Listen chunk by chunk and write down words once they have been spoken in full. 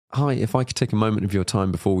Hi, if I could take a moment of your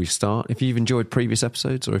time before we start, if you've enjoyed previous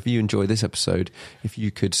episodes or if you enjoy this episode, if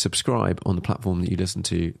you could subscribe on the platform that you listen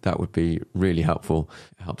to, that would be really helpful.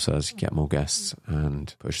 It helps us get more guests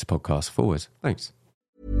and push the podcast forward. Thanks.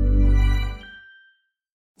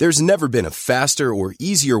 There's never been a faster or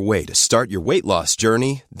easier way to start your weight loss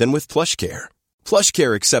journey than with PlushCare.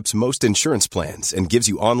 PlushCare accepts most insurance plans and gives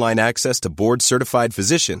you online access to board-certified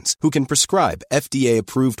physicians who can prescribe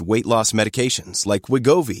FDA-approved weight loss medications like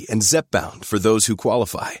Wegovy and Zepbound for those who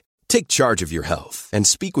qualify. Take charge of your health and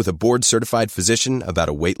speak with a board-certified physician about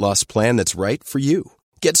a weight loss plan that's right for you.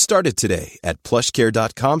 Get started today at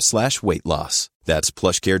plushcare.com/weight loss. That's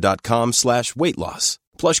plushcare.com/weight loss.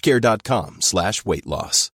 plushcare.com/weight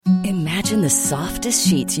loss. Imagine the softest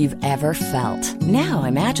sheets you've ever felt. Now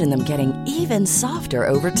imagine them getting even softer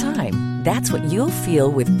over time. That's what you'll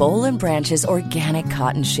feel with Boll & Branch's organic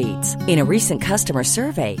cotton sheets. In a recent customer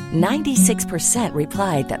survey, 96%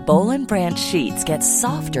 replied that Boll & Branch sheets get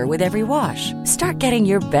softer with every wash. Start getting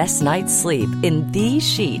your best night's sleep in these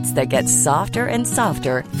sheets that get softer and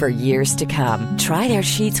softer for years to come. Try their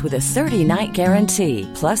sheets with a 30-night guarantee.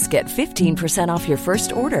 Plus, get 15% off your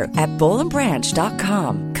first order at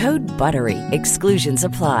bollandbranch.com. Code BUTTERY. Exclusions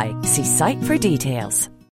apply. See site for details.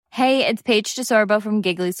 Hey, it's Paige DeSorbo from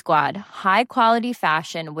Giggly Squad. High quality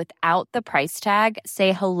fashion without the price tag.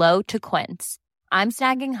 Say hello to Quince. I'm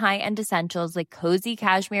snagging high-end essentials like cozy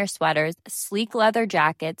cashmere sweaters, sleek leather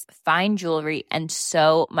jackets, fine jewelry, and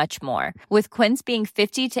so much more. With Quince being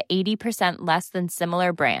 50 to 80% less than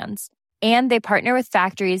similar brands. And they partner with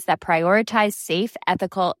factories that prioritize safe,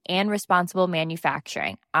 ethical, and responsible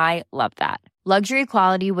manufacturing. I love that. Luxury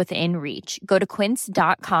quality within reach. Go to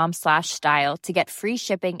quince.com/style to get free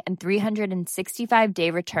shipping and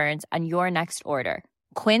 365-day returns on your next order.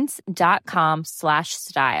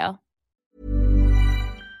 Quince.com/style.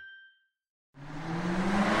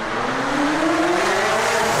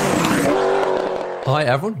 Hi,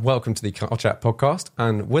 everyone. Welcome to the Car Chat podcast.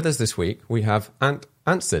 And with us this week, we have Ant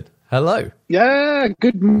Anstead. Hello. Yeah,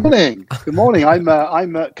 good morning. Good morning.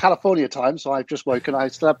 I'm at California time, so I've just woken. I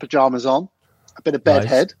still have pajamas on, a bit of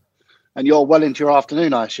bedhead, and you're well into your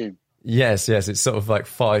afternoon, I assume. Yes. It's sort of like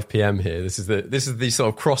 5 p.m. here. This is the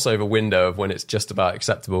sort of crossover window of when it's just about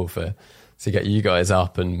acceptable to get you guys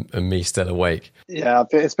up and me still awake. Yeah,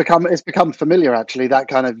 it's become familiar actually. That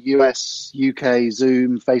kind of US, UK,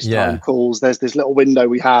 Zoom, FaceTime calls. There's this little window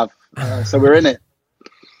we have, so we're in it.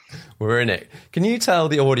 We're in it. Can you tell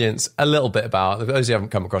the audience a little bit about, those who haven't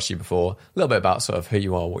come across you before, a little bit about sort of who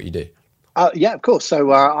you are, what you do? Yeah, of course.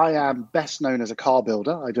 So I am best known as a car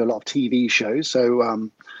builder. I do a lot of TV shows. So a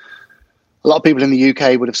lot of people in the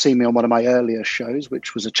UK would have seen me on one of my earlier shows,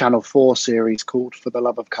 which was a Channel 4 series called For the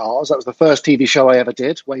Love of Cars. That was the first TV show I ever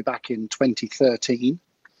did way back in 2013.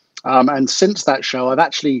 And since that show, I've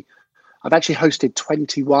actually hosted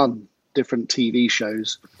 21 different TV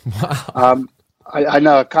shows. Wow. I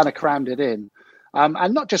know I've kind of crammed it in.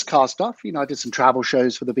 And not just car stuff. You know, I did some travel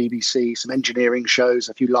shows for the BBC, some engineering shows,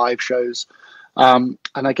 a few live shows. And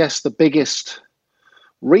I guess the biggest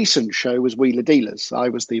recent show was Wheeler Dealers. I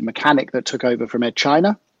was the mechanic that took over from Ed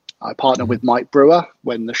China. I partnered with Mike Brewer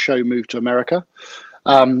when the show moved to America.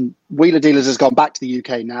 Wheeler Dealers has gone back to the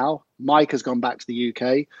UK now. Mike has gone back to the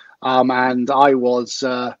UK. And I was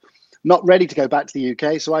not ready to go back to the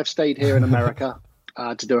UK. So I've stayed here in America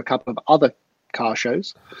to do a couple of other car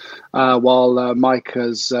shows, while Mike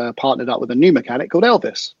has partnered up with a new mechanic called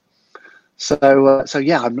Elvis. So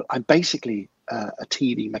yeah, I'm basically a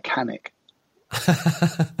TV mechanic,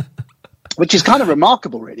 which is kind of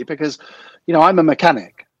remarkable, really, because I'm a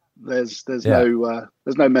mechanic. There's no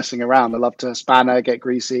messing around. I love to spanner, get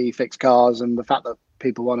greasy, fix cars, and the fact that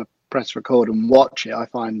people want to press record and watch it, I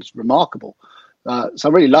find remarkable. So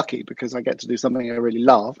I'm really lucky because I get to do something I really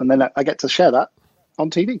love, and then I get to share that on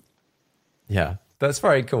TV. Yeah, that's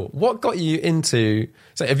very cool. What got you into...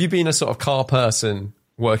 So have you been a sort of car person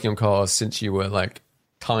working on cars since you were like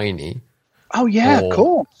tiny? Oh, yeah, of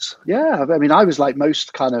course. Yeah, I mean, I was like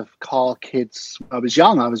most kind of car kids. When I was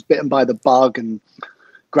young, I was bitten by the bug and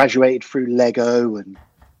graduated through Lego and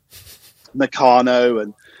Meccano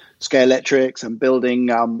and Scalextrics and building,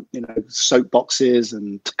 soap boxes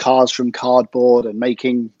and cars from cardboard and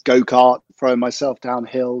making go-kart, throwing myself down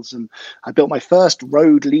hills. And I built my first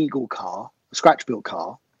road legal car, a scratch-built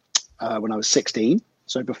car, when I was 16.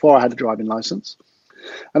 So before I had a driving license.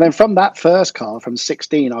 And then from that first car, from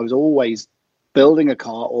 16, I was always building a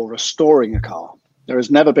car or restoring a car. There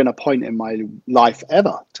has never been a point in my life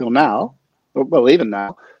ever till now, well, even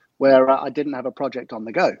now, where I didn't have a project on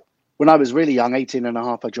the go. When I was really young, 18 and a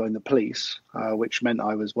half, I joined the police, which meant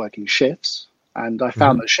I was working shifts. And I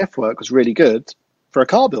found that shift work was really good for a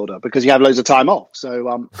car builder because you have loads of time off.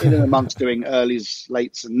 So in and amongst doing earlys,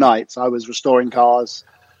 lates and nights, I was restoring cars,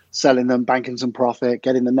 selling them, banking some profit,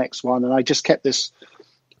 getting the next one. And I just kept this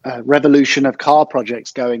revolution of car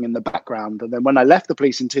projects going in the background. And then when I left the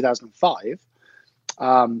police in 2005,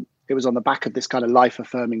 it was on the back of this kind of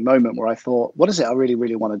life-affirming moment where I thought, what is it I really,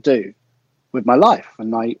 really want to do with my life?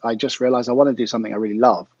 And I just realized I want to do something I really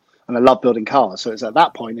love. And I love building cars. So it's at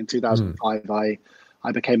that point in 2005, I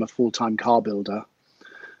became a full-time car builder.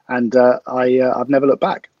 And I've never looked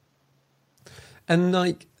back. And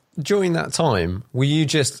like during that time, have you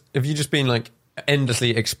just been like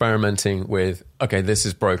endlessly experimenting with, okay, this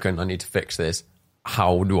is broken, I need to fix this.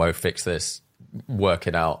 How do I fix this? Work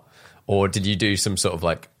it out. Or did you do some sort of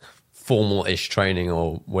like formal-ish training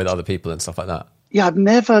or with other people and stuff like that? Yeah, I've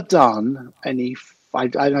never done any,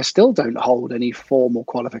 I still don't hold any formal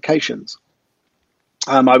qualifications.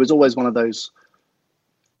 I was always one of those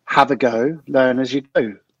have a go, learn as you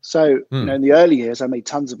go. So, in the early years, I made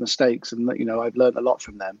tons of mistakes and, I've learned a lot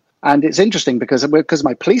from them. And it's interesting because of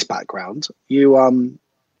my police background, you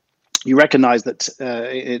recognize that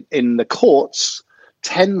in the courts,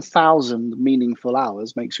 10,000 meaningful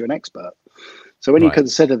hours makes you an expert. So when you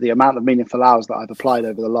consider the amount of meaningful hours that I've applied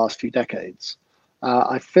over the last few decades,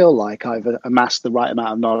 I feel like I've amassed the right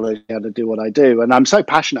amount of knowledge to do what I do. And I'm so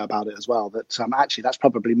passionate about it as well that actually that's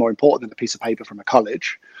probably more important than a piece of paper from a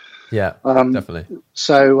college. Yeah, definitely.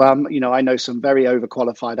 So, I know some very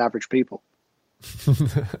overqualified average people.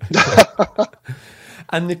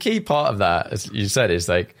 And the key part of that, as you said, is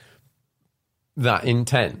like that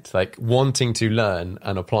intent, like wanting to learn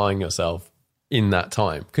and applying yourself in that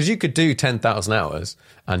time. Because you could do 10,000 hours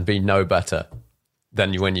and be no better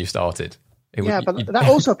than when you started. But that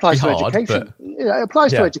also applies to education. It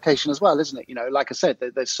applies to education as well, isn't it? Like I said,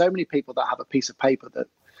 there's so many people that have a piece of paper that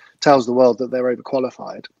tells the world that they're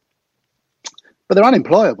overqualified, but they're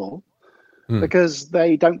unemployable because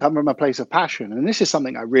they don't come from a place of passion. And this is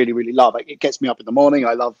something I really, really love. It gets me up in the morning.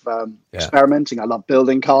 I love experimenting. I love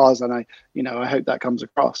building cars, and I hope that comes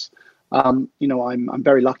across. I'm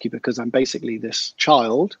very lucky because I'm basically this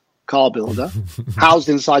child car builder housed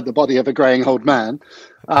inside the body of a greying old man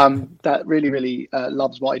that really, really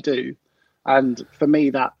loves what I do. And for me,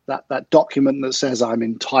 that document that says I'm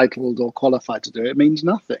entitled or qualified to do it means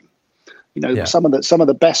nothing. Some of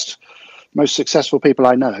the best, most successful people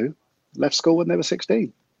I know left school when they were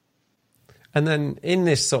 16. And then in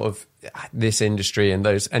this sort of this industry and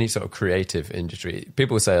any sort of creative industry,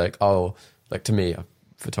 people say like, oh, like to me, a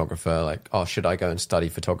photographer, like, oh, should I go and study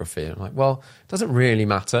photography? And I'm like, well, it doesn't really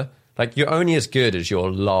matter. Like you're only as good as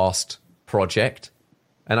your last project.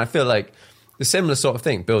 And I feel like the similar sort of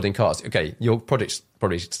thing, building cars. Okay, your projects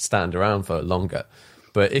probably stand around for longer.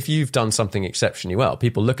 But if you've done something exceptionally well,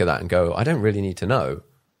 people look at that and go, I don't really need to know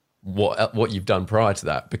what you've done prior to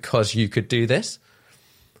that because you could do this.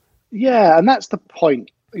 Yeah, and that's the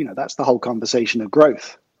point. That's the whole conversation of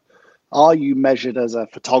growth. Are you measured as a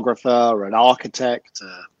photographer or an architect,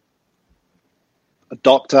 a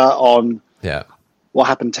doctor on what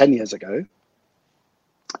happened 10 years ago?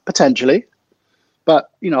 Potentially.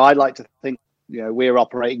 But, I'd like to think,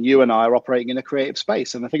 you and I are operating in a creative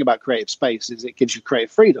space. And the thing about creative space is it gives you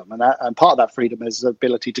creative freedom. And part of that freedom is the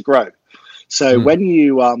ability to grow. So when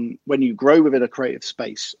you grow within a creative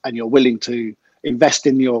space and you're willing to invest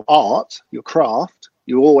in your art, your craft,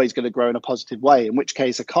 you're always going to grow in a positive way, in which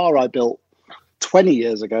case a car I built 20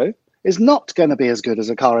 years ago is not going to be as good as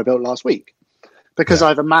a car I built last week because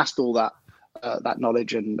I've amassed all that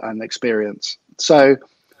knowledge and experience. So,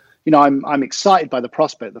 I'm excited by the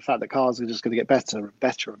prospect, the fact that cars are just going to get better and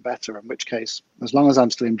better and better, in which case, as long as I'm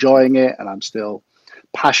still enjoying it and I'm still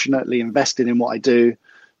passionately invested in what I do,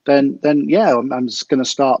 then I'm just going to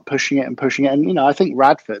start pushing it. And, I think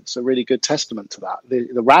Radford's a really good testament to that.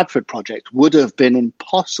 The Radford project would have been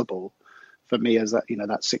impossible for me as that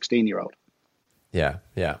 16-year-old. Yeah.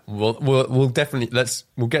 We'll definitely,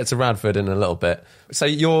 we'll get to Radford in a little bit. So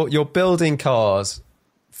you're building cars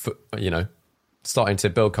for, starting to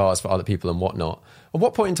build cars for other people and whatnot. At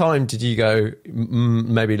what point in time did you go,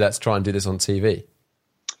 maybe let's try and do this on TV?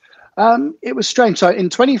 It was strange. So in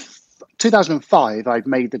 2005, I'd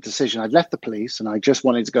made the decision. I'd left the police and I just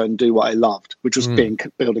wanted to go and do what I loved, which was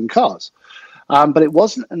building cars. But it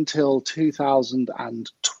wasn't until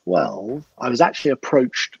 2012 I was actually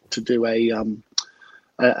approached to do a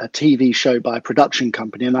TV show by a production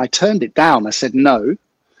company, and I turned it down. I said no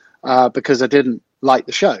because I didn't like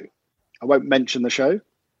the show. I won't mention the show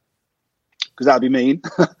because that would be mean.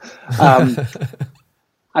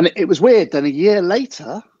 And it was weird. Then a year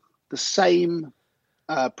later, the same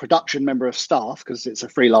production member of staff, because it's a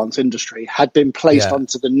freelance industry, had been placed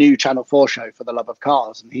onto the new Channel 4 show For the Love of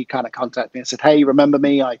Cars. And he kind of contacted me and said, hey, remember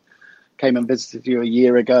me? I came and visited you a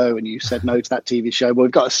year ago and you said no to that TV show. Well,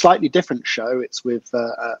 we've got a slightly different show. It's with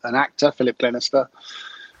an actor, Philip Glenister.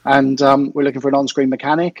 And we're looking for an on-screen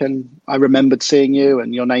mechanic. And I remembered seeing you,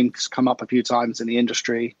 and your name's come up a few times in the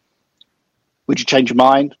industry. Would you change your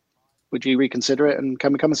mind? Would you reconsider it? And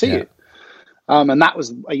can we come and see you? And that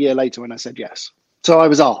was a year later when I said yes. So I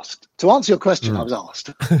was asked. To answer your question, I was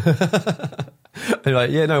asked. You're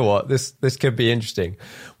like, you know what? This could be interesting.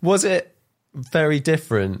 Was it very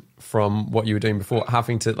different from what you were doing before,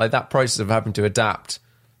 having to, like, that process of having to adapt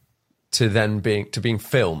to then being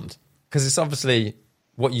filmed? Because it's obviously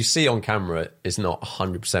what you see on camera is not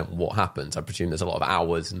 100% what happens. I presume there's a lot of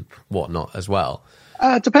hours and whatnot as well.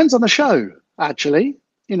 It depends on the show, actually.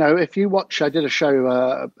 You know, if you watch, I did a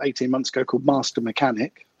show 18 months ago called Master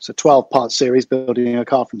Mechanic. It's a 12-part series building a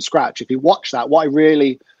car from scratch. If you watch that,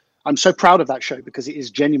 I'm so proud of that show because it is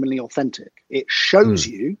genuinely authentic. It shows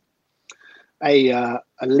you a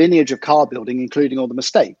lineage of car building, including all the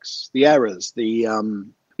mistakes, the errors,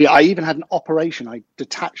 I even had an operation. I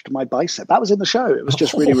detached my bicep. That was in the show. It was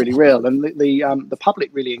just really, really real. And the public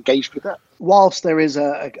really engaged with that. Whilst there is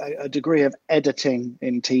a degree of editing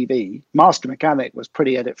in TV, Master Mechanic was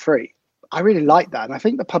pretty edit-free. I really liked that. And I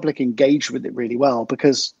think the public engaged with it really well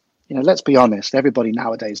because, you know, let's be honest, everybody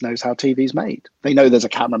nowadays knows how TV's made. They know there's a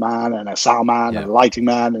cameraman and a sound man and a lighting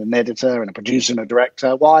man and an editor and a producer and a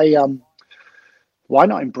director. Why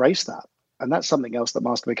not embrace that? And that's something else that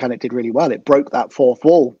Master Mechanic did really well. It broke that fourth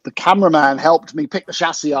wall. The cameraman helped me pick the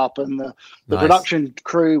chassis up, and the production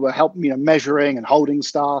crew were helping me, measuring and holding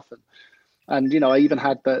stuff. And you know, I even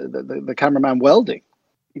had the cameraman welding.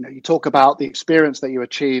 You know, you talk about the experience that you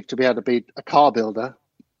achieve to be able to be a car builder.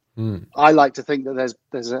 I like to think that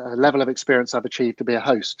there's a level of experience I've achieved to be a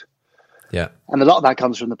host. Yeah. And a lot of that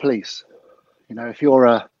comes from the police. You know, if you're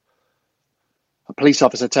a police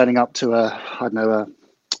officer turning up to a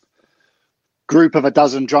group of a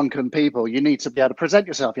dozen drunken people, you need to be able to present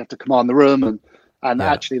yourself. You have to command the room, and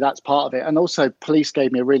actually that's part of it. And also, police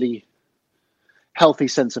gave me a really healthy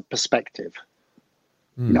sense of perspective.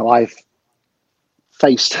 You know, I've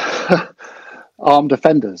faced armed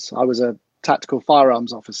offenders. I was a tactical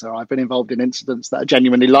firearms officer. I've been involved in incidents that are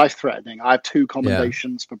genuinely life-threatening. I have 2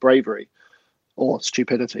 commendations for bravery or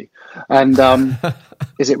stupidity. And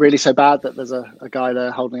is it really so bad that there's a guy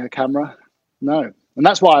there holding a camera? No. And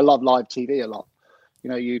that's why I love live TV a lot. You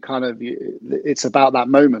know, it's about that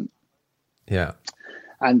moment. Yeah.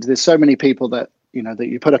 And there's so many people that, you know, that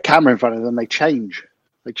you put a camera in front of them, they change.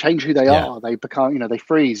 They change who they are. They become, you know, they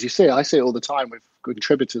freeze. You see it. I see it all the time with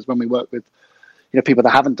contributors when we work with, you know, people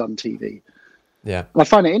that haven't done TV. Yeah. And I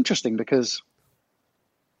find it interesting because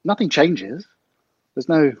nothing changes.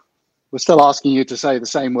 We're still asking you to say the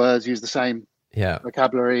same words, use the same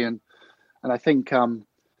vocabulary. And I think,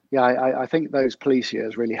 I think those police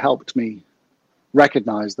years really helped me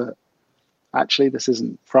recognize that actually this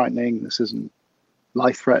isn't frightening, this isn't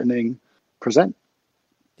life-threatening. Present.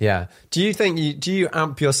 Yeah. Do you think do you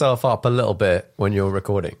amp yourself up a little bit when you're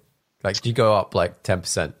recording? Like, do you go up like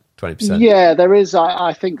 10%, 20%? Yeah, there is.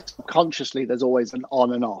 I think consciously there's always an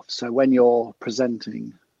on and off. So when you're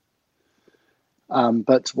presenting,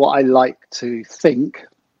 but what I like to think,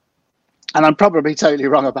 and I'm probably totally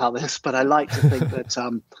wrong about this, but I like to think that,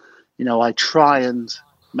 you know, I try and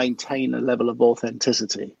maintain a level of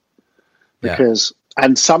authenticity because,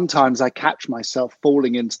 and sometimes I catch myself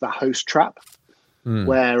falling into the host trap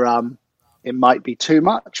where it might be too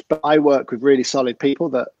much, but I work with really solid people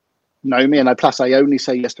that know me. And I only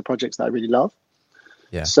say yes to projects that I really love.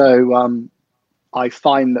 Yeah. So I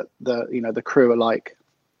find that the crew are like,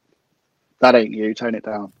 that ain't you, tone it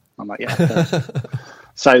down. I'm like, yeah.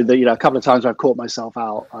 So a couple of times I've caught myself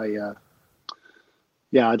out. I'd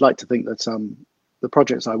like to think that the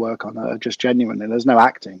projects I work on are just genuine and there's no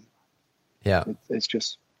acting. Yeah, it's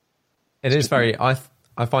just. It is very.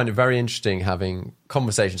 I find it very interesting having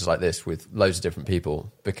conversations like this with loads of different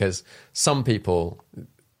people because some people,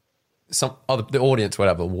 the audience,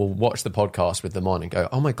 whatever, will watch the podcast with them on and go,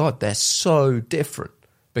 "Oh my god, they're so different,"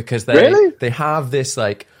 because they have this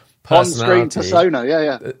like personality, on-screen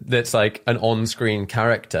persona, that's like an on-screen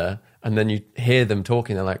character, and then you hear them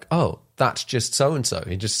talking, they're like, "Oh, that's just so-and-so.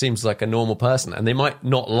 He just seems like a normal person." And they might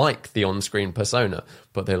not like the on-screen persona,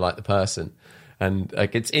 but they like the person. And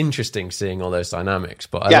like, it's interesting seeing all those dynamics,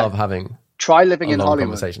 but I love having try living in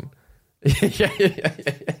Hollywood. Conversation.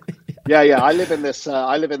 Yeah. I live in this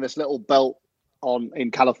little belt in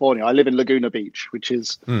California. I live in Laguna Beach, which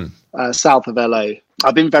is south of LA.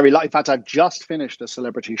 I've been very lucky. In fact, I've just finished a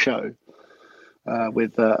celebrity show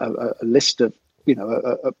with a list of,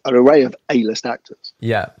 an array of A-list actors.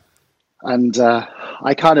 Yeah. And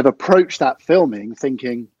I kind of approached that filming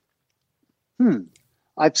thinking,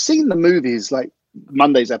 I've seen the movies, like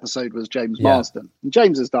Monday's episode was James Marsden. And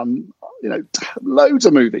James has done, loads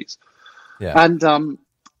of movies. Yeah. And,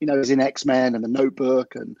 he's in X-Men and The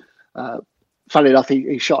Notebook. And funnily enough,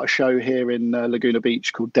 he shot a show here in Laguna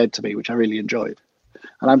Beach called Dead to Me, which I really enjoyed.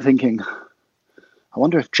 And I'm thinking, I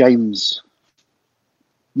wonder if James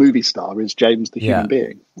movie star is James the human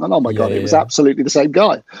being. And oh my God, it was absolutely the same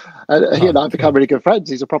guy. And he and I have become really good friends.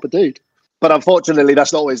 He's a proper dude. But unfortunately,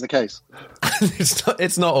 that's not always the case.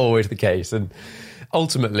 It's not always the case. And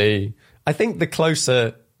ultimately, I think the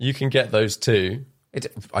closer you can get those two,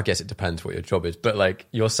 I guess it depends what your job is, but like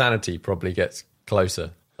your sanity probably gets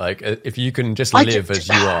closer. Like if you can just live as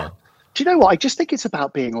you are. Do you know what? I just think it's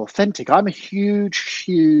about being authentic. I'm a huge,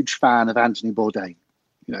 huge fan of Anthony Bourdain.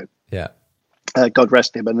 Yeah. God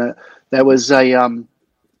rest him. And there was a,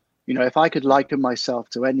 if I could liken myself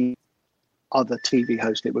to any other TV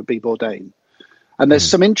host, it would be Bourdain. And there's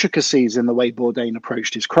some intricacies in the way Bourdain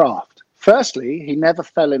approached his craft. Firstly, he never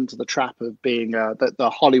fell into the trap of being the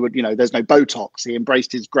Hollywood, there's no Botox. He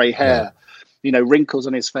embraced his grey hair. Wrinkles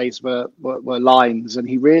on his face were lines. And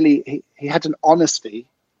he had an honesty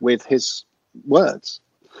with his words.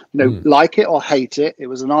 Like it or hate it, it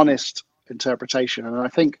was an honest interpretation. And I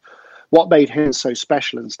think what made him so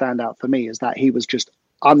special and stand out for me is that he was just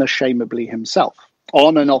unashamedly himself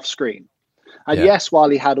on and off screen. And yes, while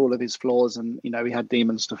he had all of his flaws and, he had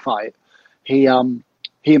demons to fight, he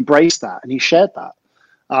embraced that and he shared that.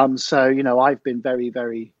 So, I've been very,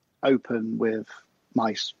 very open with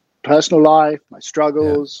my personal life, my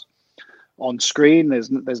struggles on screen.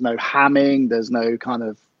 There's no hamming. There's no kind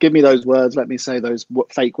of, give me those words. Let me say those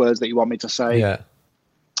fake words that you want me to say. Yeah.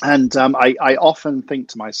 And I often think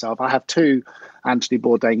to myself, I have two Anthony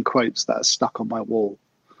Bourdain quotes that are stuck on my wall,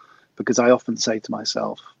 because I often say to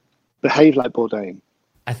myself, behave like Bourdain.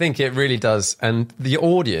 I think it really does. And the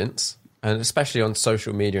audience, and especially on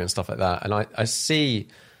social media and stuff like that, and I see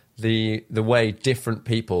the way different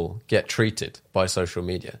people get treated by social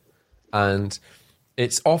media. And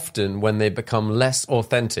it's often when they become less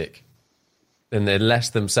authentic and they're less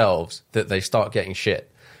themselves that they start getting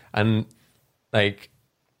shit. And like,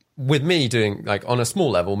 with me doing, like, on a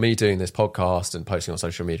small level, me doing this podcast and posting on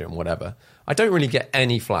social media and whatever, I don't really get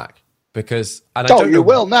any flack because... And I don't know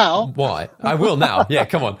will now. Why? I will now. Yeah,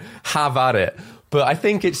 come on. Have at it. But I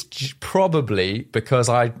think it's probably because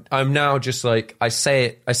I'm now just like, I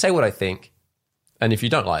say what I think. And if you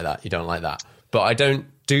don't like that, you don't like that. But I don't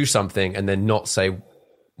do something and then not say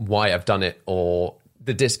why I've done it or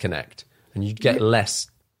the disconnect. And you get less...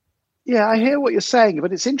 Yeah, I hear what you're saying,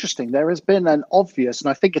 but it's interesting. There has been an obvious and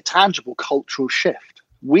I think a tangible cultural shift.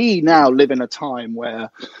 We now live in a time where,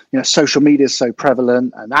 social media is so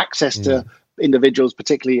prevalent and access to individuals,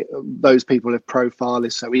 particularly those people with profile,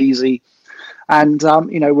 is so easy. And,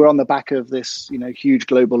 we're on the back of this, huge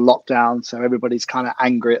global lockdown. So everybody's kind of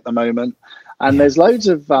angry at the moment. And there's loads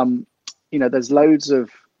of,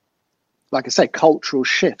 like I say, cultural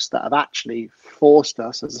shifts that have actually forced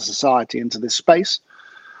us as a society into this space.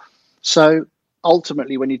 So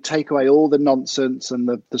ultimately, when you take away all the nonsense and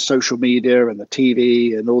the social media and the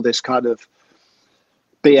TV and all this kind of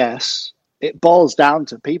BS, it boils down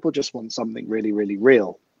to people just want something really, really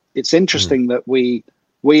real. It's interesting that we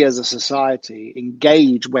as a society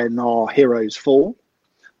engage when our heroes fall,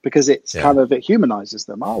 because it's kind of, it humanizes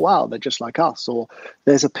them. Oh, wow, they're just like us. Or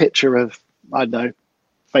there's a picture of, I don't know,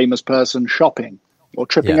 famous person shopping or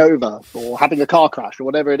tripping over or having a car crash or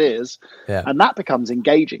whatever it is. Yeah. And that becomes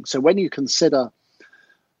engaging. So when you consider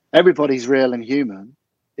everybody's real and human,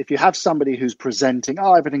 if you have somebody who's presenting,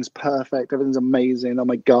 oh, everything's perfect, everything's amazing, oh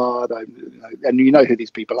my God, and you know who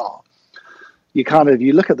these people are, you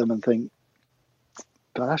look at them and think,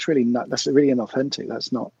 God, that's really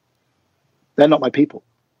inauthentic. They're not my people.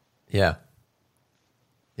 Yeah,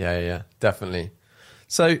 definitely.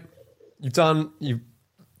 So you've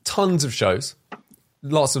tons of shows,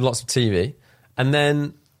 lots of TV. And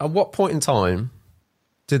then at what point in time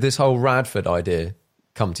did this whole Radford idea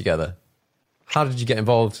come together? How did you get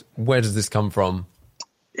involved? Where does this come from?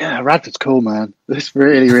 Yeah, Radford's cool, man. It's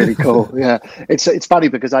really, really cool. Yeah, it's funny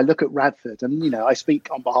because I look at Radford and, I speak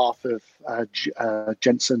on behalf of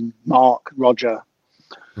Jensen, Mark, Roger,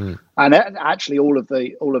 and actually all of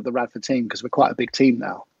the Radford team, because we're quite a big team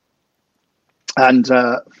now. And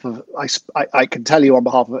I can tell you on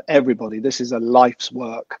behalf of everybody, this is a life's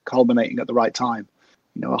work culminating at the right time.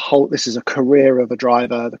 This is a career of a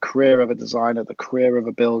driver, the career of a designer, the career of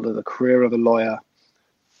a builder, the career of a lawyer,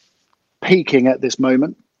 peaking at this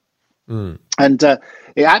moment. And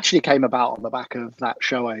it actually came about on the back of that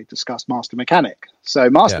show I discussed, Master Mechanic. So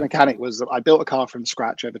Master Mechanic was, I built a car from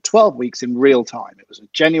scratch over 12 weeks in real time. It was a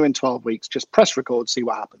genuine 12 weeks, just press record, see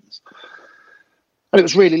what happens. And it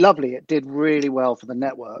was really lovely. It did really well for the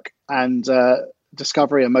network. And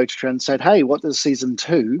Discovery and Motor Trend said, hey, what does season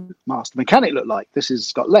 2 Master Mechanic look like? This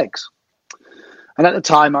has got legs. And at the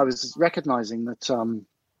time, I was recognizing that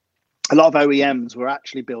a lot of OEMs were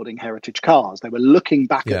actually building heritage cars. They were looking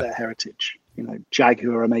back at their heritage. You know,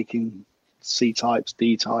 Jaguar are making C-types,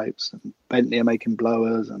 D-types, and Bentley are making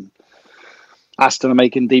blowers, and Aston are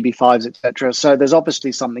making DB5s, etc. So there's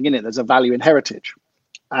obviously something in it. There's a value in heritage.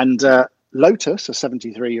 And Lotus, a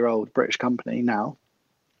 73-year-old British company now,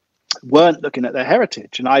 weren't looking at their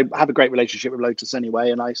heritage. And I have a great relationship with Lotus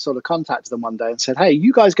anyway, and I sort of contacted them one day and said, hey,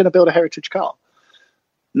 you guys going to build a heritage car?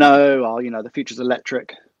 No, well, you know, the future's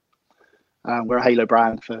electric. We're a halo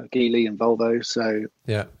brand for Geely and Volvo, so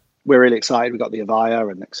we're really excited. We got the Avaya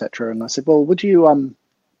and etc. And I said, well, would you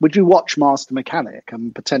watch Master Mechanic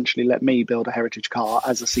and potentially let me build a heritage car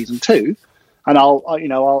as a season 2, and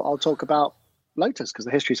I'll talk about Lotus because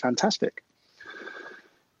the history is fantastic.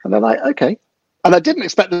 And they're like, okay. And I didn't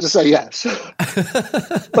expect them to say yes,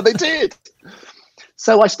 but they did.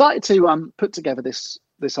 So I started to put together this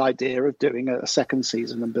idea of doing a second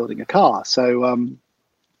season and building a car. So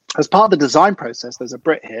as part of the design process, there's a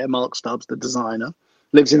Brit here, Mark Stubbs, the designer,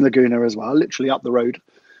 lives in Laguna as well, literally up the road.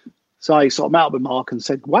 So I sort of met up with Mark and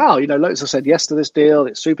said, wow, you know, Lotus have said yes to this deal.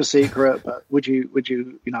 It's super secret, but would you,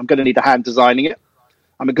 I'm going to need a hand designing it.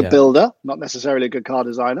 I'm a good builder, not necessarily a good car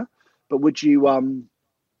designer, but would you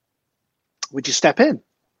step in?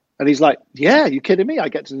 And he's like, yeah, you kidding me? I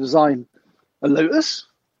get to design a Lotus.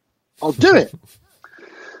 I'll do it.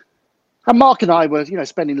 And Mark and I were,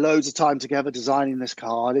 spending loads of time together designing this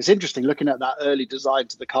car. And it's interesting looking at that early design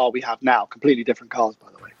to the car we have now, completely different cars,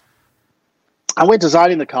 by the way. And we're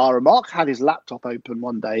designing the car, and Mark had his laptop open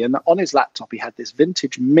one day, and on his laptop he had this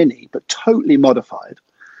vintage Mini, but totally modified,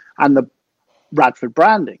 and the Radford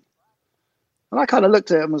branding. And I kind of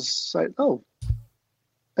looked at it and was like, oh,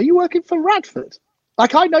 are you working for Radford?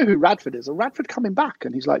 Like, I know who Radford is. Are Radford coming back?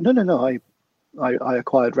 And he's like, no, I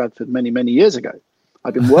acquired Radford many, many years ago.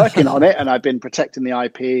 I've been working on it, and I've been protecting the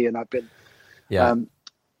IP, and I've been,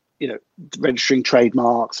 registering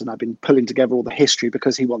trademarks, and I've been pulling together all the history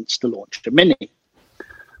because he wants to launch a Mini.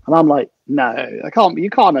 And I'm like, no, I can't. You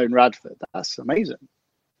can't own Radford. That's amazing.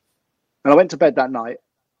 And I went to bed that night.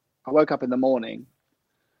 I woke up in the morning.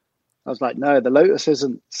 I was like, no, the Lotus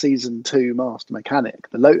isn't season 2 Master Mechanic.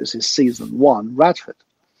 The Lotus is season 1 Radford.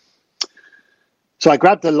 So I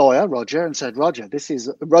grabbed the lawyer, Roger, and said,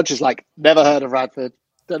 Roger's like, never heard of Radford.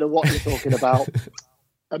 Don't know what you're talking about.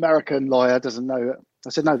 American lawyer, doesn't know it. I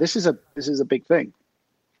said, no, this is a big thing.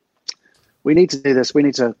 We need to do this. We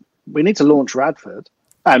need to launch Radford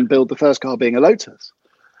and build the first car being a Lotus.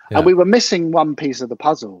 Yeah. And we were missing one piece of the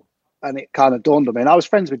puzzle. And it kind of dawned on me. And I was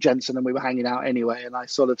friends with Jensen, and we were hanging out anyway. And I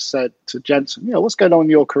sort of said to Jensen, what's going on in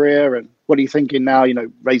your career? And what are you thinking now?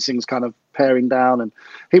 Racing's kind of paring down. And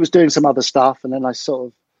he was doing some other stuff. And then I sort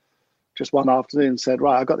of just one afternoon said,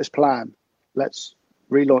 right, I've got this plan. Let's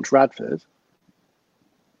relaunch Radford,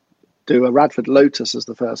 do a Radford Lotus as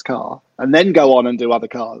the first car, and then go on and do other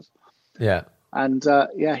cars. Yeah. And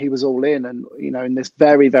he was all in. And, in this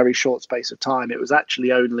very, very short space of time, it was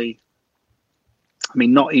actually only...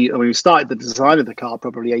 we started the design of the car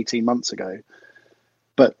probably 18 months ago,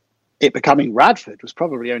 but it becoming Radford was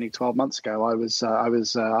probably only 12 months ago. I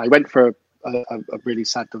went for a really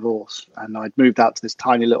sad divorce, and I'd moved out to this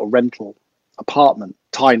tiny little rental apartment,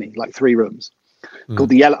 tiny, like 3 rooms, called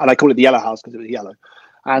the Yellow, and I call it the Yellow House because it was yellow.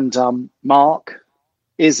 And Mark,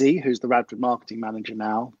 Izzy, who's the Radford marketing manager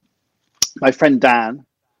now, my friend Dan,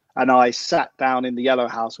 and I sat down in the Yellow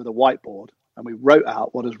House with a whiteboard, and we wrote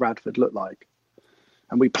out what does Radford look like.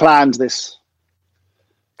 And we planned this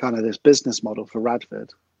business model for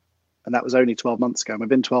Radford. And that was only 12 months ago. And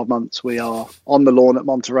within 12 months, we are on the lawn at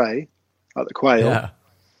Monterey, at the Quail,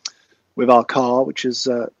 with our car, which has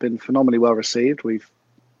been phenomenally well received. We've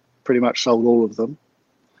pretty much sold all of them.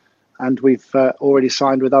 And we've already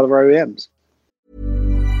signed with other OEMs.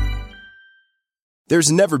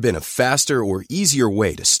 There's never been a faster or easier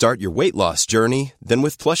way to start your weight loss journey than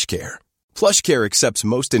with PlushCare. PlushCare accepts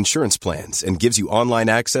most insurance plans and gives you online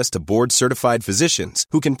access to board-certified physicians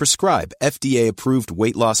who can prescribe FDA-approved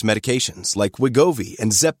weight loss medications like Wegovy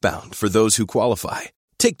and Zepbound for those who qualify.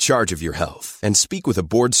 Take charge of your health and speak with a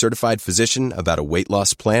board-certified physician about a weight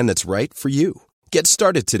loss plan that's right for you. Get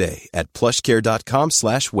started today at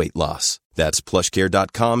plushcare.com/weight loss. That's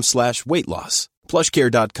plushcare.com/weight loss.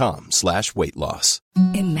 PlushCare.com/weight loss.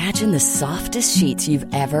 Imagine the softest sheets you've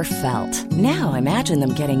ever felt. Now imagine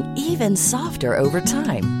them getting even softer over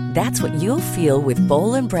time. That's what you'll feel with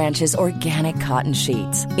Boll & Branch's organic cotton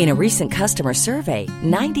sheets. In a recent customer survey,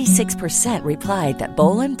 96% replied that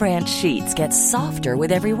Boll & Branch sheets get softer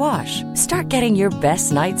with every wash. Start getting your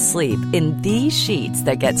best night's sleep in these sheets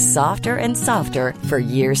that get softer and softer for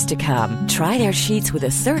years to come. Try their sheets with a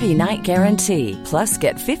 30-night guarantee. Plus,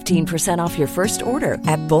 get 15% off your first order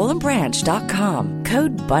at bollandbranch.com.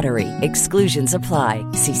 Code BUTTERY. Exclusions apply.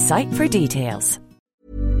 See site for details.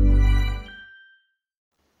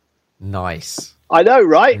 Nice. I know,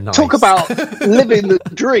 right? Nice. Talk about living the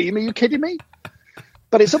dream. Are you kidding me?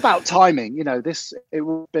 But it's about timing. It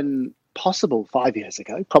would have been possible 5 years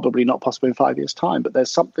ago, probably not possible in 5 years' time. But there's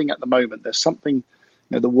something at the moment. There's something,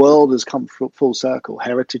 the world has come full circle.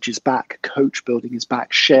 Heritage is back. Coach building is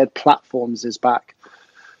back. Shared platforms is back.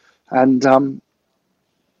 And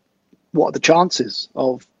what are the chances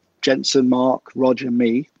of Jensen, Mark, Roger,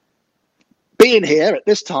 me being here at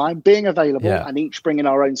this time, being available, and each bringing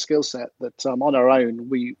our own skill set that on our own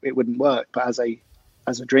it wouldn't work, but as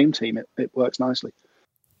a dream team it works nicely.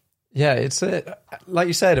 Yeah, it's like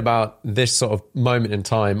you said about this sort of moment in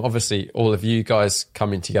time. Obviously, all of you guys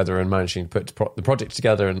coming together and managing to put the project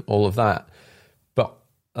together and all of that. But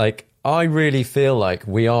I really feel like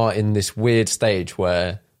we are in this weird stage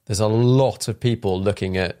where there's a lot of people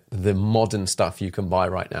looking at the modern stuff you can buy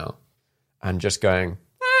right now and just going,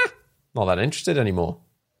 not that interested anymore.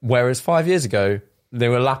 Whereas 5 years ago, they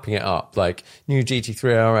were lapping it up, like new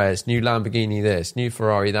GT3 RS, new Lamborghini this, new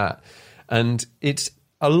Ferrari that. And it's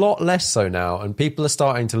a lot less so now, and people are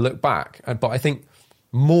starting to look back. But I think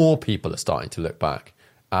more people are starting to look back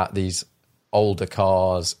at these older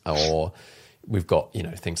cars, or we've got,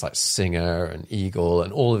 things like Singer and Eagle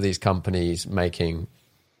and all of these companies making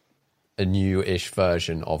a new-ish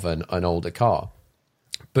version of an older car.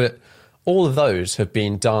 But all of those have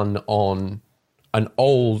been done on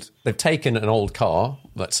they've taken an old car,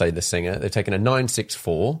 let's say the Singer, they've taken a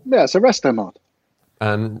 964. Yeah, it's a resto mod.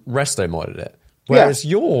 And resto modded it. Whereas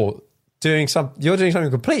you're doing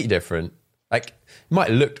something completely different. Like, it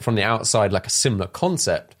might look from the outside like a similar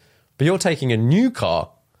concept, but you're taking a new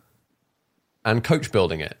car and coach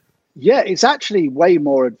building it. Yeah, it's actually way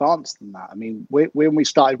more advanced than that. I mean, when we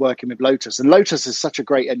started working with Lotus, and Lotus is such a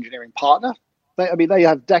great engineering partner. They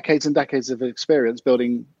have decades and decades of experience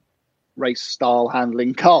building race style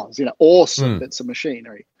handling cars, awesome bits of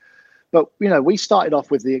machinery. But, we started off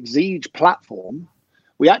with the Exige platform.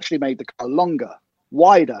 We actually made the car longer,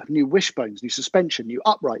 wider, new wishbones, new suspension, new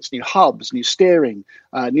uprights, new hubs, new steering,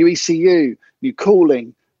 new ECU, new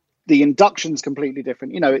cooling. The induction's completely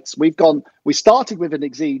different. We started with an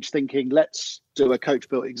Exige thinking, let's do a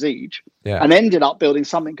coach-built Exige, and ended up building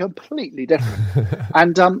something completely different.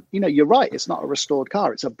 And, you're right. It's not a restored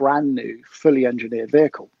car. It's a brand new, fully engineered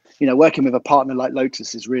vehicle. Working with a partner like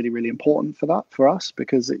Lotus is really, really important for us,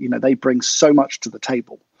 because, they bring so much to the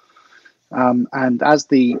table. And as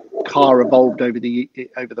the car evolved over the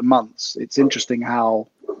months, it's interesting how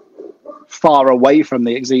far away from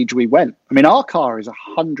the Exige we went. I mean, our car is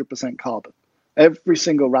 100% carbon. Every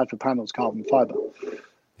single Radford panel is carbon fiber.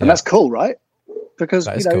 And that's cool, right? Because,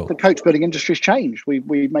 cool. The coach building industry's changed. We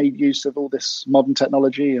made use of all this modern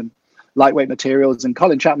technology and lightweight materials, and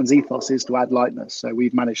Colin Chapman's ethos is to add lightness. So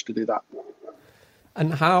we've managed to do that.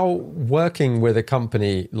 And how, working with a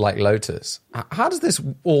company like Lotus, how does this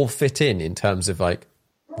all fit in terms of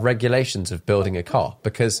regulations of building a car?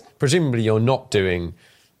 Because presumably you're not doing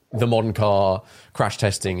the modern car crash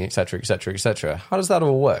testing, et cetera, et cetera, et cetera. How does that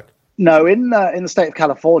all work? No, in the state of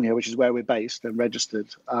California, which is where we're based and registered,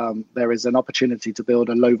 there is an opportunity to build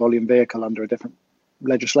a low volume vehicle under a different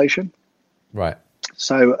legislation. Right.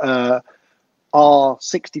 So our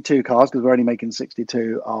 62 cars, because we're only making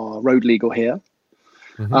 62, are road legal here.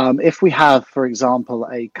 Mm-hmm. If we have, for example,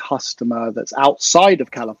 a customer that's outside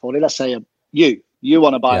of California, let's say you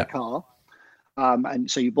want to buy a car, and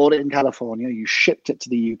so you bought it in California, you shipped it to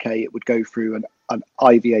the UK, it would go through an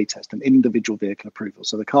IVA test, an individual vehicle approval.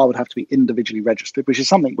 So the car would have to be individually registered, which is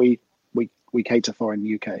something we cater for in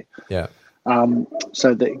the UK. Yeah.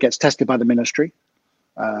 So that it gets tested by the ministry.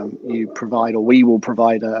 You provide, or we will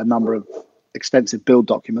provide, a number of extensive build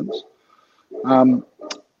documents,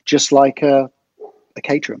 just like a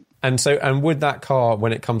Caterham. And would that car,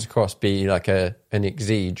 when it comes across, be like an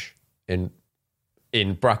Exige in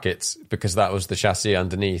brackets because that was the chassis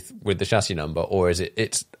underneath with the chassis number, or is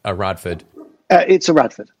it's a Radford? It's a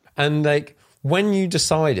Radford. And when you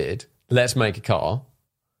decided let's make a car,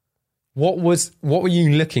 what were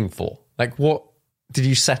you looking for? What did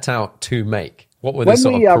you set out to make? What were the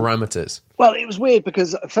sort of parameters? Well, it was weird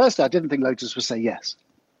because at first I didn't think Lotus would say yes.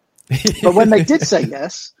 But when they did say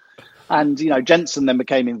yes, and, Jensen then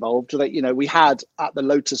became involved, we had at the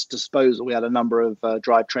Lotus disposal, we had a number of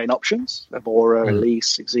drivetrain options, Evora,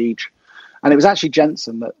 Elise, Exige. And it was actually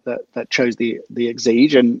Jensen that chose the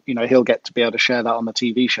Exige, and, he'll get to be able to share that on the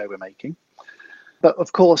TV show we're making. But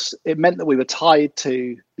of course, it meant that we were tied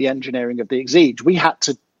to the engineering of the Exige. We had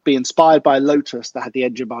to be inspired by Lotus that had the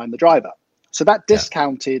engine behind the driver. So that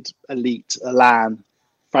discounted Elite, Elan,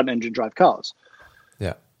 front engine drive cars.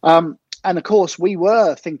 Yeah. And of course, we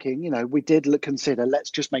were thinking, we did consider,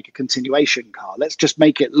 let's just make a continuation car. Let's just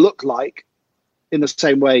make it look like, in the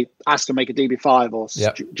same way Aston make a DB5 or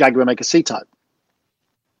Jaguar make a C-Type.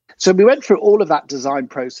 So we went through all of that design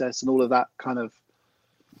process and all of that kind of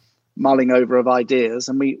mulling over of ideas.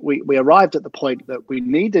 And we arrived at the point that we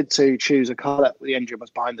needed to choose a car that the engine was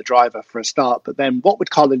behind the driver for a start. But then what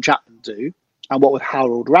would Colin Chapman do? And what would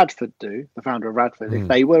Harold Radford do, the founder of Radford, if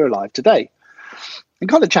they were alive today? And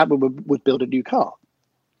Colin Chapman would build a new car.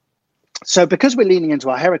 So because we're leaning into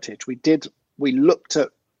our heritage, we looked at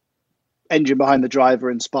engine behind the driver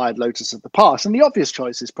inspired Lotus of the past. And the obvious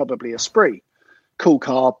choice is probably Esprit. Cool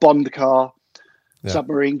car, Bond car,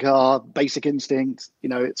 submarine car, Basic Instinct.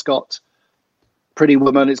 It's got Pretty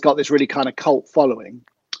Woman. It's got this really kind of cult following.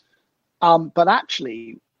 But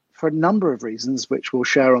actually, for a number of reasons, which we'll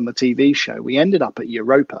share on the TV show, we ended up at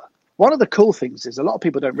Europa. One of the cool things is a lot of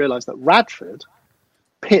people don't realize that Radford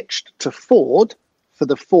pitched to Ford for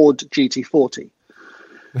the Ford GT40.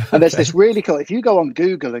 And there's this really cool, if you go on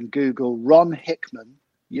Google and Google Ron Hickman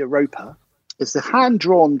Europa, it's the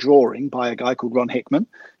hand-drawn drawing by a guy called Ron Hickman.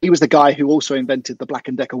 He was the guy who also invented the Black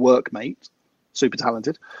 & Decker Workmate, super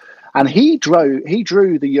talented. And he drew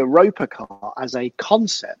the Europa car as a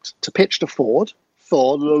concept to pitch to Ford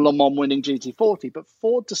for the Le Mans winning GT40, but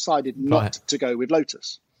Ford decided not to go with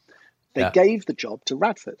Lotus. They gave the job to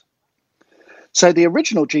Radford. So the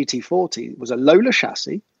original GT40 was a Lola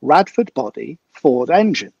chassis, Radford body, Ford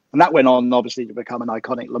engine. And that went on, obviously, to become an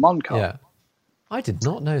iconic Le Mans car. Yeah. I did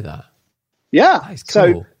not know that. Yeah. That is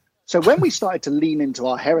cool. So when we started to lean into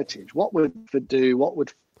our heritage, what would Radford do? What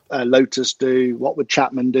would Lotus do? What would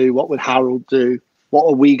Chapman do? What would Harold do? What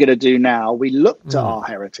are we going to do now? We looked at our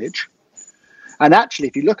heritage. And actually,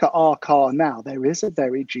 if you look at our car now, there is a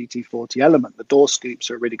very GT40 element. The door scoops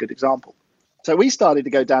are a really good example. So we started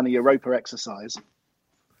to go down the Europa exercise.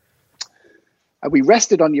 And we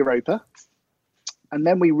rested on Europa. And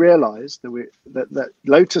then we realized that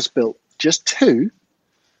Lotus built just 2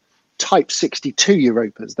 Type 62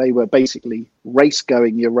 Europas. They were basically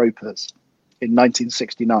race-going Europas in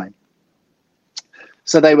 1969.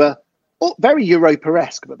 So they were very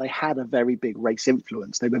Europa-esque, but they had a very big race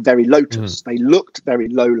influence. They were very Lotus. They looked very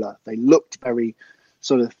Lola. They looked very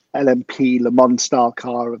sort of LMP Le Mans style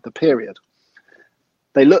car of the period.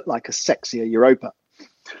 They looked like a sexier Europa.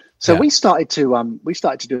 So we started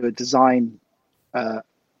to do a design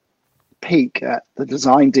peek at the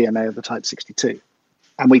design DNA of the Type 62,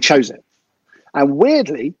 and we chose it. And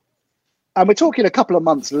weirdly, and we're talking a couple of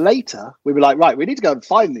months later, we were like, right, we need to go and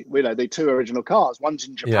find the 2 original cars. One's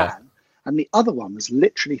in Japan, and the other one was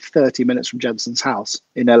literally 30 minutes from Jensen's house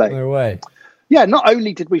in LA. No way. Yeah, not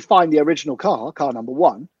only did we find the original car number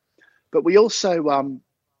 1, but we also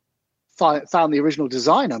found the original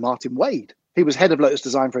designer, Martin Wade. He was head of Lotus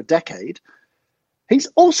Design for a decade. He's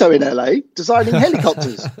also in LA designing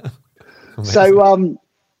helicopters. It's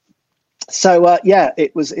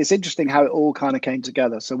interesting how it all kind of came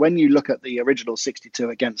together. So when you look at the original 62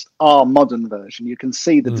 against our modern version, you can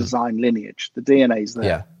see the design lineage, the DNA's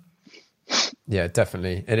there. Yeah,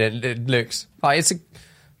 definitely. And it looks like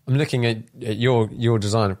I'm looking at your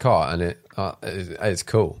design of car, and it's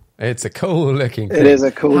cool. It's a cool looking thing. It is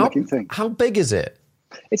a cool looking thing. How big is it?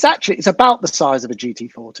 It's about the size of a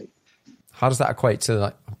GT40. How does that equate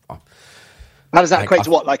to How does that equate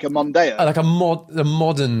to what? Like a Mondeo? Like a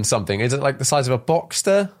modern something. Is it like the size of a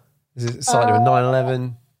Boxster? Is it the size of a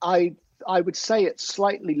 911? I would say it's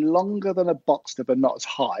slightly longer than a Boxster, but not as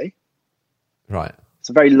high. Right. It's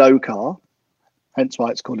a very low car, hence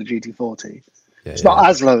why it's called a GT40. It's not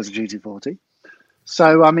as low as a GT40.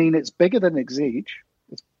 So, I mean, it's bigger than an Exige.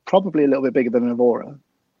 It's probably a little bit bigger than an Evora.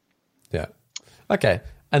 Yeah. Okay.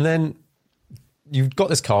 And then you've got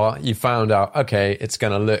this car, you found out, okay, it's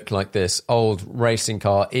going to look like this old racing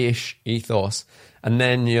car-ish ethos. And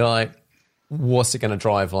then you're like, what's it going to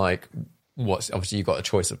drive like? Obviously, you've got a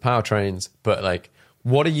choice of powertrains, but like,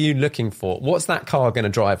 what are you looking for? What's that car going to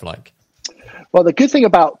drive like? Well, the good thing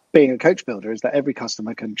about being a coach builder is that every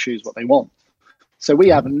customer can choose what they want. So we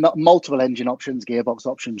have multiple engine options, gearbox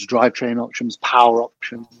options, drivetrain options, power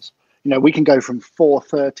options. we can go from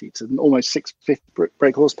 430 to almost 650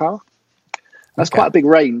 brake horsepower. That's quite a big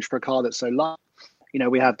range for a car that's so light.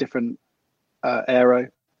 We have different aero,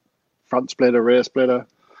 front splitter, rear splitter.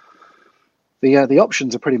 The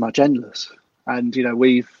options are pretty much endless. And,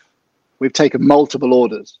 we've taken multiple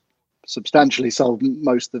orders, substantially sold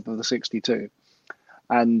most of the 62.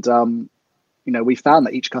 And, we found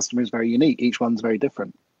that each customer is very unique. Each one's very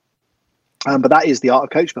different. But that is the art of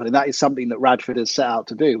coach building. That is something that Radford has set out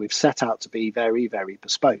to do. We've set out to be very, very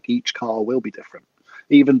bespoke. Each car will be different,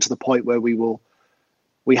 even to the point where we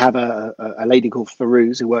have a lady called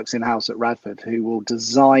Farouz who works in-house at Radford who will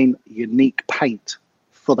design unique paint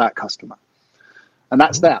for that customer. And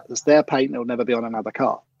that's their paint. It'll never be on another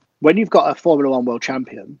car. When you've got a Formula One world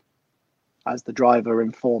champion as the driver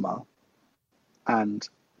informer and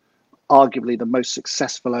arguably the most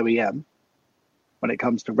successful OEM when it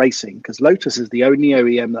comes to racing, because Lotus is the only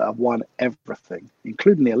OEM that have won everything,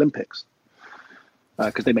 including the Olympics,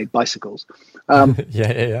 because they made bicycles.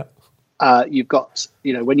 Yeah. You've got,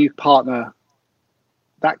 when you partner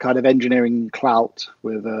that kind of engineering clout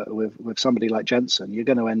with somebody like Jensen, you're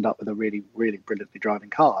going to end up with a really, really brilliantly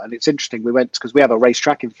driving car. And it's interesting. We went because we have a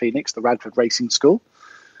racetrack in Phoenix, the Radford Racing School,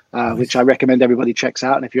 which I recommend everybody checks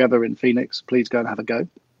out. And if you're ever in Phoenix, please go and have a go.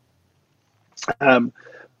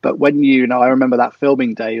 But when I remember that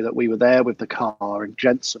filming day that we were there with the car and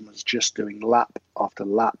Jensen was just doing lap after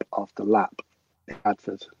lap after lap in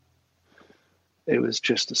Radford. It was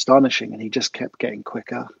just astonishing. And he just kept getting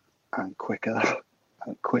quicker and quicker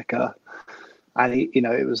and quicker. And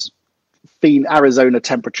it was Arizona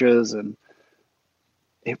temperatures and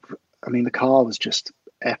the car was just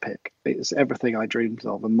epic. It's everything I dreamed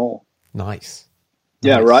of and more. Nice.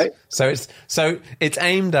 Yeah, right. So it's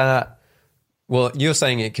aimed at, well, you're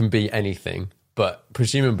saying it can be anything, but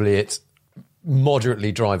presumably it's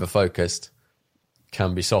moderately driver focused,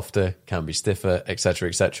 can be softer, can be stiffer,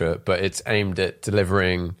 etc., but it's aimed at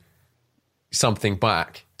delivering something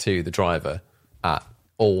back to the driver at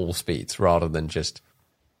all speeds rather than just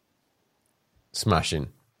smashing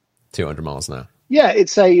 200 miles an hour. Yeah,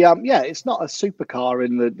 it's it's not a supercar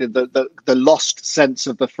in the lost sense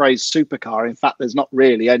of the phrase supercar. In fact, there's not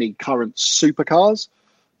really any current supercars.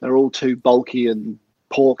 They're all too bulky and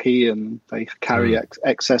porky, and they carry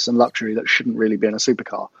excess and luxury that shouldn't really be in a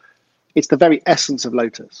supercar. It's the very essence of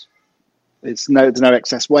Lotus. There's no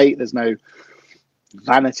excess weight. There's no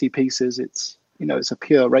vanity pieces. It's a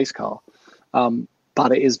pure race car,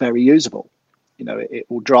 but it is very usable. It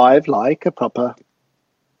will drive like a proper,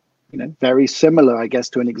 very similar, I guess,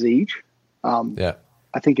 to an Exige.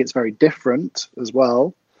 I think it's very different as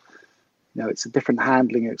well. It's a different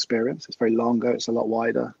handling experience. It's very longer. It's a lot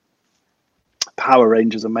wider. Power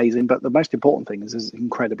range is amazing, but the most important thing is it's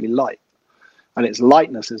incredibly light. And its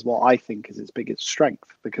lightness is what I think is its biggest strength,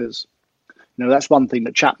 because that's one thing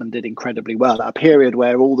that Chapman did incredibly well. At a period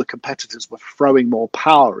where all the competitors were throwing more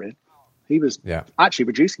power in, he was actually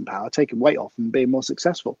reducing power, taking weight off and being more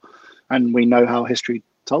successful. And we know how history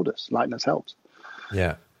told us lightness helps.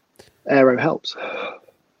 Yeah. Aero helps.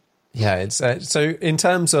 Yeah. It's so in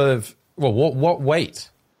terms of, well, what weight?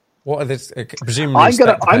 What are this? Presumably,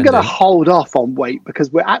 I'm gonna hold off on weight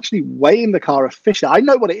because we're actually weighing the car officially. I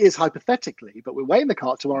know what it is hypothetically, but we're weighing the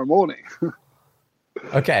car tomorrow morning.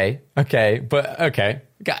 Okay. You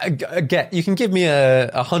can give me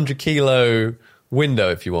a 100 kilo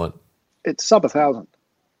window if you want. It's sub 1,000.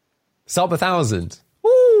 Sub 1,000.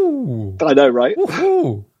 Ooh. I know, right?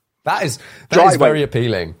 Ooh. That is very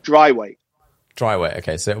appealing. Dry weight.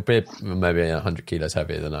 Okay, so it'll be maybe 100 kilos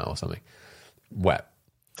heavier than that or something.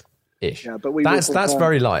 Wet-ish. Yeah, but that's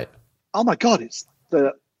very light. Oh my God, it's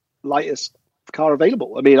the lightest car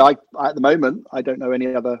available. I mean, I at the moment, I don't know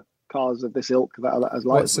any other cars of this ilk that are as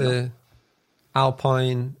light. What's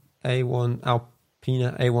Alpine A1,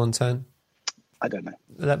 Alpina A110? I don't know.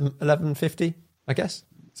 1150, I guess.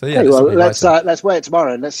 So yeah, okay, well, let's weigh it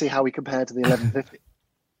tomorrow and let's see how we compare to the 1150.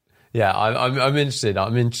 Yeah, I'm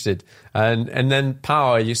interested. And then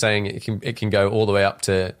power, you're saying it can go all the way up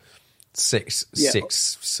to six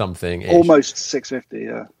something, almost 650.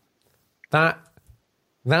 Yeah,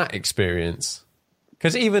 that experience,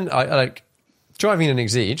 because even I like driving an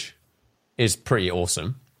Exige is pretty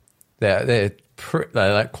awesome. They're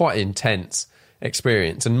like quite intense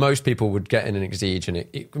experience, and most people would get in an Exige and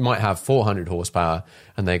it might have 400 horsepower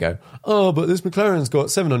and they go, oh, but this McLaren's got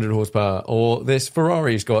 700 horsepower or this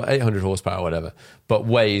Ferrari's got 800 horsepower or whatever, but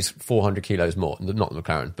weighs 400 kilos more. Not the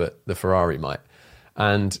McLaren, but the Ferrari might.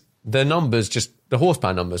 And the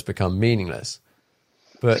horsepower numbers become meaningless.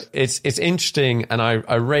 But it's interesting, and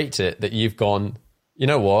I rate it that you've gone, you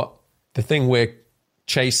know what, the thing we're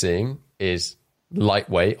chasing is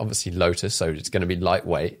lightweight, obviously Lotus, so it's going to be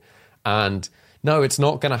lightweight. And no, it's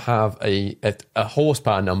not going to have a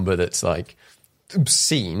horsepower number that's like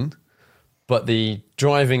obscene, but the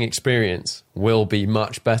driving experience will be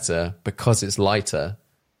much better because it's lighter,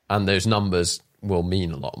 and those numbers will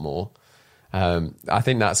mean a lot more. I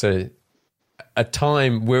think that's a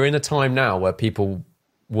time, we're in a time now where people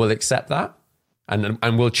will accept that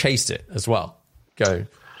and will chase it as well. Go.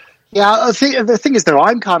 Yeah, I think the thing is, though,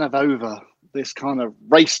 I'm kind of over this kind of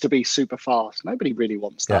race to be super fast. Nobody really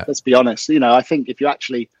wants that. Yeah. Let's be honest. I think if you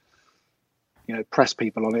actually, press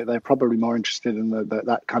people on it, they're probably more interested in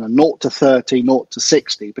that kind of 0 to 30, 0 to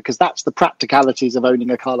 60, because that's the practicalities of owning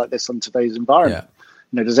a car like this on today's environment.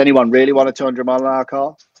 Yeah. Does anyone really want a 200 mile an hour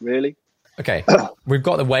car? Really? Okay, we've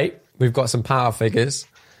got the weight. We've got some power figures.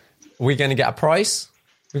 Are we going to get a price?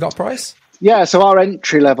 We got a price? Yeah, so our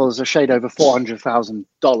entry level is a shade over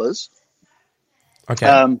 $400,000.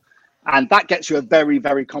 Okay. And that gets you a very,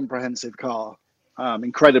 very comprehensive car,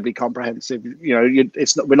 incredibly comprehensive.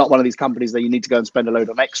 We're not one of these companies that you need to go and spend a load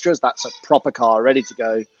on extras. That's a proper car, ready to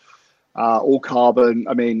go, all carbon.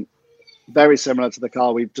 I mean, very similar to the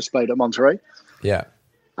car we've displayed at Monterey. Yeah.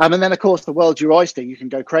 And then, of course, the world's your oyster. You can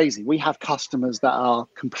go crazy. We have customers that are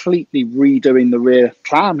completely redoing the rear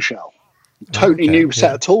clamshell, totally new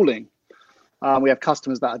set of tooling. We have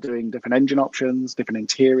customers that are doing different engine options, different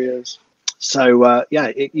interiors. So,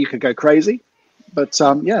 you could go crazy. But,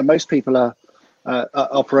 most people are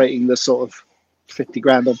operating the sort of 50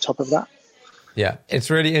 grand on top of that. Yeah, it's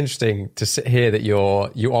really interesting to hear that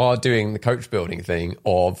you are doing the coach building thing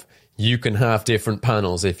of you can have different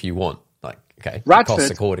panels if you want. Like, okay, Radford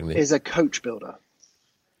costs accordingly. Is a coach builder.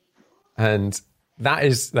 And that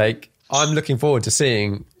is like, I'm looking forward to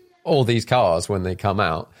seeing all these cars when they come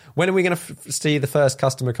out. When are we going to see the first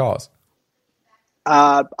customer cars?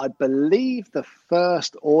 I believe the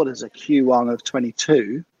first orders are Q1 of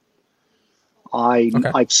 22.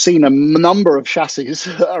 I've seen a number of chassis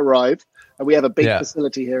arrive, and we have a big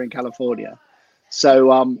facility here in California.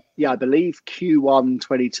 So, I believe Q1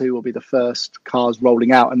 22 will be the first cars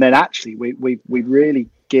rolling out. And then actually, we really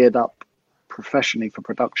geared up professionally for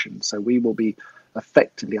production. So we will be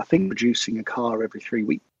effectively, I think, producing a car every 3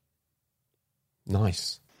 weeks.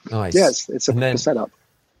 Nice. Yes, it's a setup.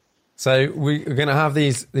 So we're going to have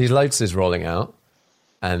these Lotuses rolling out,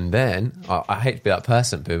 and then I hate to be that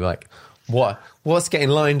person, but like, what's getting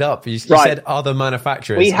lined up? You said other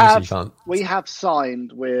manufacturers. We have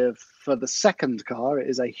signed for the second car. It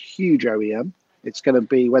is a huge OEM. It's going to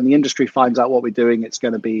be, when the industry finds out what we're doing, it's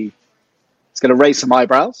going to raise some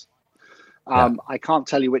eyebrows. I can't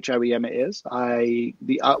tell you which OEM it is.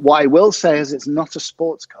 What I will say is it's not a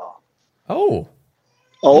sports car. Oh.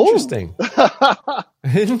 Interesting.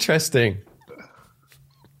 Interesting.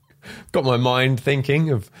 Got my mind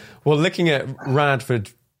thinking of, looking at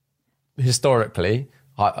Radford historically.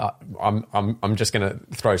 I'm just going to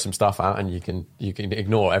throw some stuff out, and you can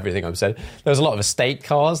ignore everything I've said. There's a lot of estate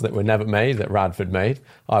cars that were never made that Radford made.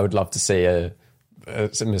 I would love to see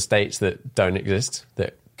some estates that don't exist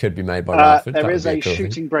that could be made by Radford. There is a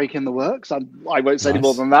shooting brake in the works. I won't say any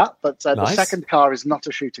more than that. But the second car is not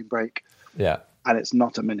a shooting brake. Yeah. And it's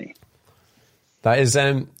not a Mini. That is,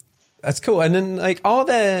 that's cool. And then, like, are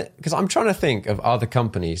there, because I'm trying to think of other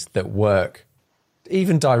companies that work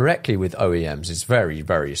even directly with OEMs. It's very,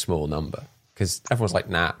 very small number, because everyone's like,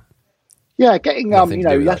 nah. Yeah, getting, you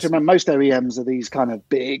have to remember, most OEMs are these kind of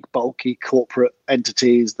big, bulky corporate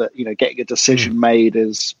entities that, getting a decision made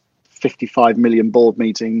is 55 million board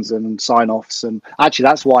meetings and sign-offs. And actually,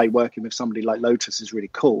 that's why working with somebody like Lotus is really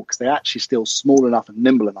cool, because they're actually still small enough and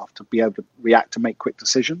nimble enough to be able to react and make quick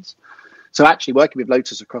decisions. So actually working with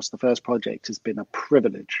Lotus across the first project has been a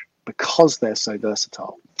privilege because they're so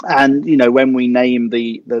versatile. And, when we name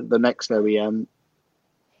the next OEM,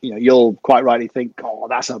 you'll quite rightly think, oh,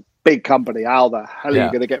 that's a big company. How the hell are you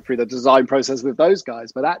going to get through the design process with those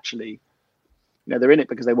guys? But actually, they're in it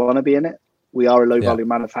because they want to be in it. We are a low volume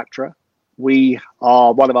manufacturer.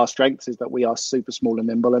 One of our strengths is that we are super small and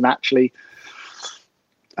nimble. And actually,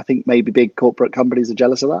 I think maybe big corporate companies are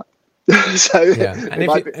jealous of that.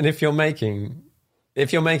 And if you're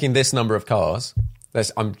making this number of cars,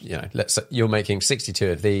 you're making 62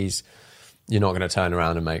 of these, you're not going to turn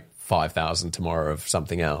around and make 5,000 tomorrow of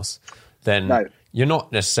something else. Then you're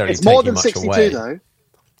not necessarily taking much away. It's more than 62 though.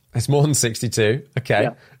 It's more than 62. Okay.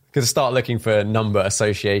 Yeah. Going to start looking for number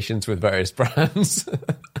associations with various brands.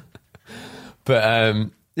 But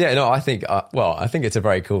I think I think it's a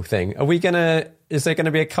very cool thing. Is there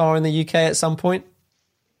gonna be a car in the UK at some point?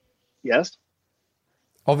 Yes.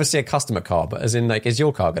 Obviously a customer car, but as in, like, is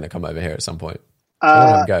your car going to come over here at some point?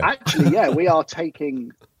 Actually, we are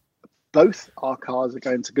taking both our cars are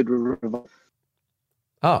going to good reviews.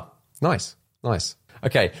 Oh, nice.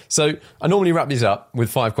 Okay, so I normally wrap these up with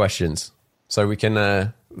 5 questions, so we can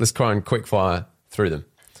let's try and quick fire through them.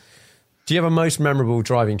 Do you have a most memorable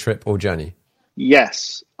driving trip or journey?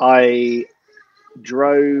 Yes, I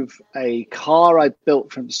drove a car I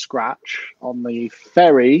built from scratch on the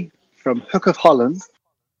ferry from Hook of Holland.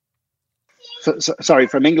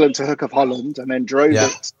 From England to Hook of Holland, and then drove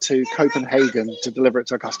it to Copenhagen to deliver it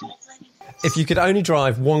to a customer. If you could only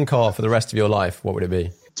drive one car for the rest of your life, what would it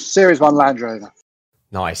be? Series 1 Land Rover.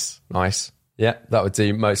 Nice. Yeah, that would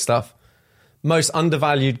do most stuff. Most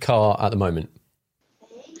undervalued car at the moment?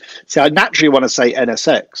 See, I naturally want to say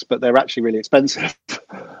NSX, but they're actually really expensive.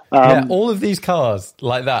 All of these cars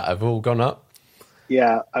like that have all gone up.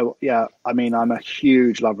 Yeah. I mean, I'm a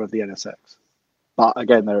huge lover of the NSX. But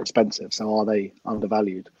again, they're expensive, so are they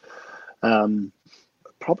undervalued?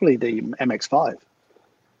 Probably the MX-5.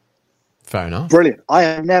 Fair enough. Brilliant. I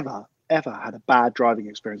have never, ever had a bad driving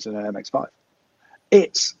experience in an MX-5.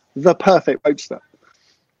 It's the perfect roadster.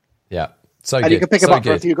 Yeah, so and good. You can pick it up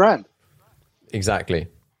for a few grand. Exactly.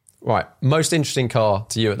 Right. Most interesting car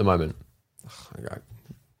to you at the moment?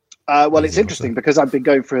 Well, it's interesting because I've been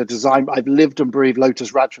going for a design. I've lived and breathed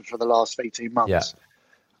Lotus Radford for the last 18 months. Yeah.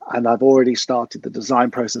 And I've already started the design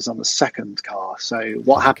process on the second car. So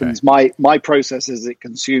what happens, my process is it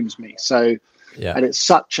consumes me. So, and it's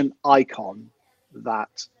such an icon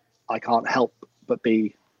that I can't help but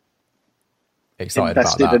be excited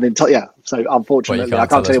invested about that. and so unfortunately, I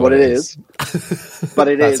can't tell you what it is. But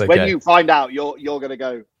it is. Okay. When you find out, you're going to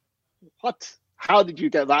go, what? How did you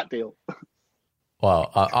get that deal?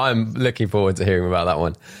 Well, I'm looking forward to hearing about that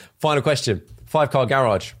one. Final question. 5-car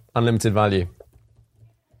garage, unlimited value.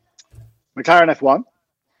 McLaren F1.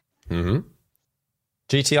 Mm-hmm.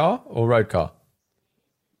 GTR or road car?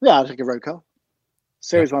 Yeah, I'll take a road car.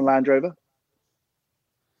 Series 1 Land Rover.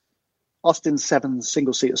 Austin 7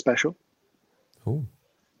 single-seater special. Ooh.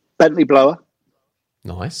 Bentley blower.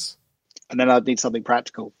 Nice. And then I'd need something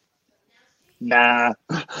practical. Nah.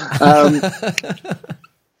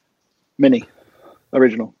 Mini.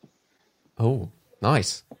 Original. Oh,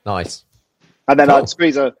 nice. And then I'd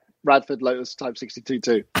squeeze a Radford Lotus Type 62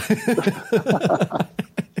 too.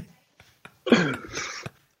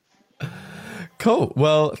 Cool.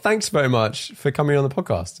 Well, thanks very much for coming on the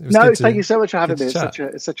podcast. Thank you so much for having me.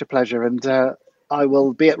 It's such a pleasure, and I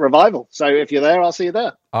will be at Revival. So if you're there, I'll see you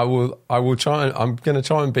there. I will try. I'm going to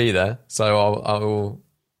try and be there. So I will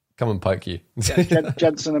come and poke you.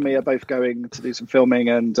 Jensen and me are both going to do some filming,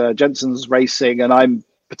 and Jensen's racing, and I'm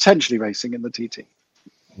potentially racing in the TT.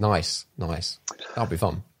 Nice. That'll be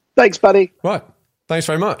fun. Thanks, buddy. Right. Thanks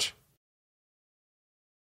very much.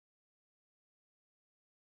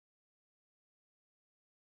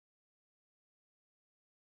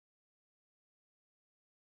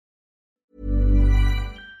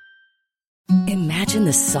 Imagine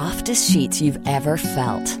the softest sheets you've ever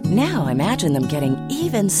felt. Now imagine them getting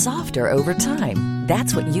even softer over time.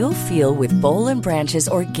 That's what you'll feel with Boll & Branch's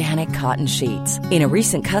organic cotton sheets. In a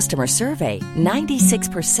recent customer survey,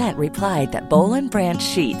 96% replied that Boll & Branch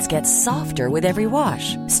sheets get softer with every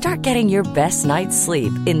wash. Start getting your best night's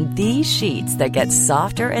sleep in these sheets that get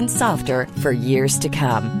softer and softer for years to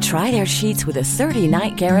come. Try their sheets with a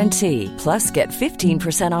 30-night guarantee. Plus, get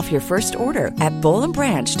 15% off your first order at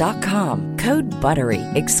bollandbranch.com. Code BUTTERY.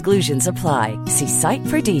 Exclusions apply. See site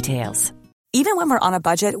for details. Even when we're on a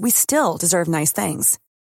budget, we still deserve nice things.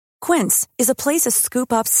 Quince is a place to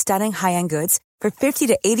scoop up stunning high-end goods for 50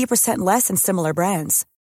 to 80% less than similar brands.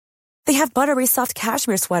 They have buttery soft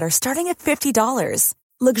cashmere sweaters starting at $50,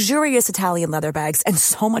 luxurious Italian leather bags, and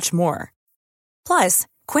so much more. Plus,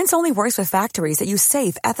 Quince only works with factories that use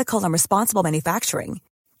safe, ethical, and responsible manufacturing.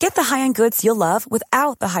 Get the high-end goods you'll love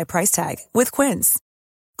without the high price tag with Quince.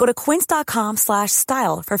 Go to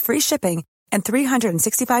quince.com/style for free shipping and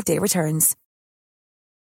 365-day returns.